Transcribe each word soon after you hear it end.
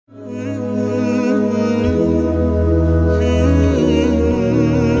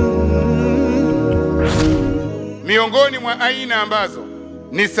miongoni mwa aina ambazo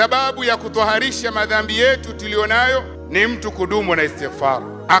ni sababu ya kutoharisha madhambi yetu tulionayo ni mtu kudumu na istighfar.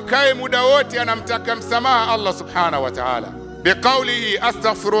 Akae muda wote anamtaka msamaha Allah subhanahu wa ta'ala biqaulihi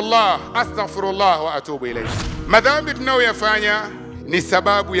astaghfirullah wa atubu ilayhi. Madhambi tunayoyafanya ni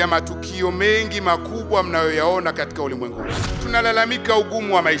sababu ya matukio mengi makubwa mnayoyaona katika ulimwengu. Tunalalamika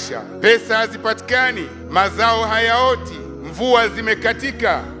ugumu wa maisha, pesa hazipatikani, mazao hayaoti, mvua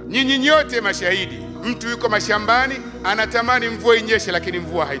zimekatika. Nyinyi nyote mashahidi. Mtu yuko mashambani anatamani mvua inyeshe, lakini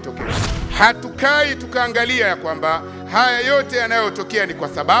mvua haitokei. Hatukai tukaangalia ya kwamba haya yote yanayotokea ni kwa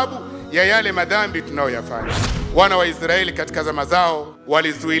sababu ya yale madhambi tunayoyafanya. Wana wa Israeli katika zama zao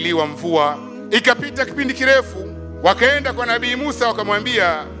walizuiliwa mvua, ikapita kipindi kirefu. Wakaenda kwa Nabii Musa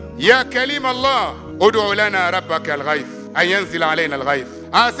wakamwambia, ya kalima Allah ud'u lana rabbaka al-ghaith ayanzila alaina al-ghaith.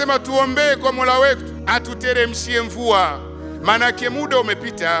 Anasema tuombee kwa Mola wetu atuteremshie mvua, manake muda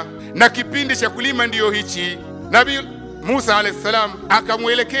umepita na kipindi cha kulima ndiyo hichi. Nabii Musa alayhi salam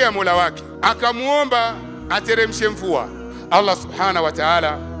akamuelekea Mola wake akamuomba ateremshe mvua. Allah subhanahu wa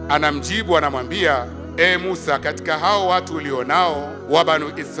ta'ala anamjibu, anamwambia, Musa, katika hao watu ulionao wa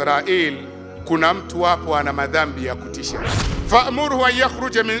Banu Israel kuna mtu wapo ana madhambi ya kutisha. Fa'murhu an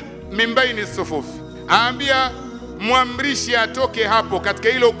yakhruja min baini sufuf. Aambia muamrishi atoke hapo katika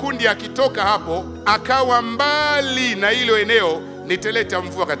hilo kundi. Akitoka hapo akawa mbali na hilo eneo, nitaleta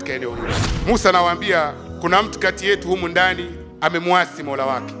mvua katika eneo hilo. Musa anawaambia, kuna mtu kati yetu humu ndani amemwasi Mola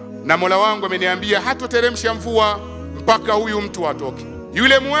wake, na Mola wangu ameniambia hatoteremsha mvua mpaka huyu mtu atoke.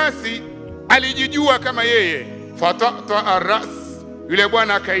 Yule muasi alijijua kama yeye, fatata ar-ras. Yule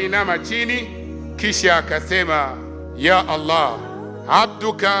bwana akainama chini kisha akasema, ya Allah,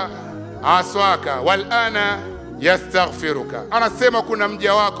 abduka aswaka wal ana yastaghfiruka. Anasema kuna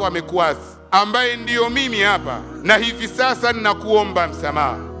mja wako amekuasi ambaye ndiyo mimi hapa, na hivi sasa ninakuomba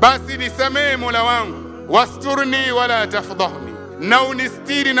msamaha. Basi nisamehe Mola wangu, wasturni wala tafdhahni, na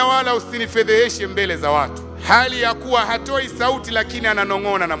unistiri na wala usinifedheheshe mbele za watu. Hali ya kuwa hatoi sauti lakini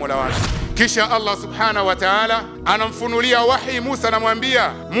ananong'ona na Mola wake. Kisha Allah subhanahu wa ta'ala anamfunulia wahi Musa,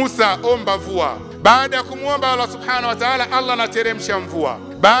 anamwambia Musa, omba mvua. Baada ya kumuomba Allah subhanahu wa ta'ala, Allah anateremsha mvua.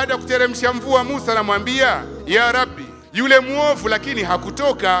 Baada ya kuteremsha mvua, Musa anamwambia, ya Rabbi, yule muovu lakini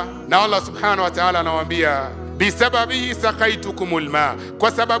hakutoka. Na Allah subhanahu wa ta'ala anamwambia, bisababihi saqaitukumul ma,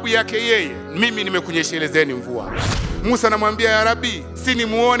 kwa sababu yake yeye mimi nimekunyeshelezeni mvua. Musa anamwambia, ya Rabbi, si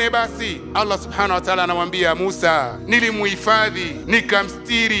nimuone basi? Allah subhanahu wa ta'ala anamwambia Musa, nilimuhifadhi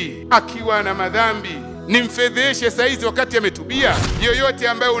nikamstiri akiwa na madhambi, nimfedheshe saizi wakati ametubia? Yoyote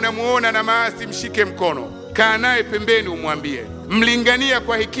ambaye unamuona na maasi, mshike mkono, kaa naye pembeni, umwambie, mlinganie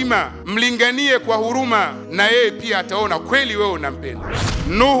kwa hekima, mlinganie kwa huruma, na yeye pia ataona kweli wewe unampenda.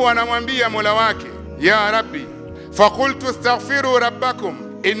 Nuhu anamwambia Mola wake, ya Rabbi, faqultu astaghfiru rabbakum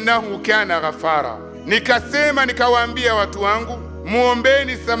innahu kana ghafara. Nikasema nikawaambia watu wangu,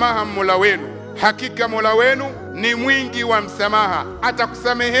 muombeni samaha Mola wenu, hakika Mola wenu ni mwingi wa msamaha,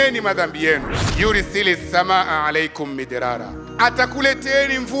 atakusameheni madhambi yenu. Yurisili samaa alaikum midrara,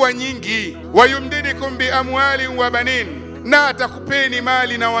 atakuleteni mvua nyingi. Wayumdidikum bi amwali wa banin, na atakupeni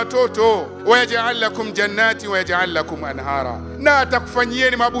mali na watoto. Wayaj'al lakum jannati wayaj'al lakum anhara, na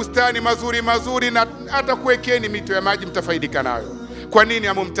atakufanyieni mabustani mazuri mazuri, na atakuwekeni mito ya maji mtafaidika nayo. Kwa nini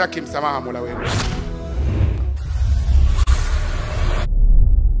hamumtaki msamaha Mola wenu?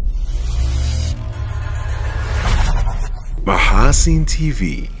 MAHAASIN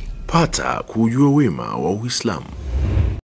TV, pata kujua wema wa Uislamu.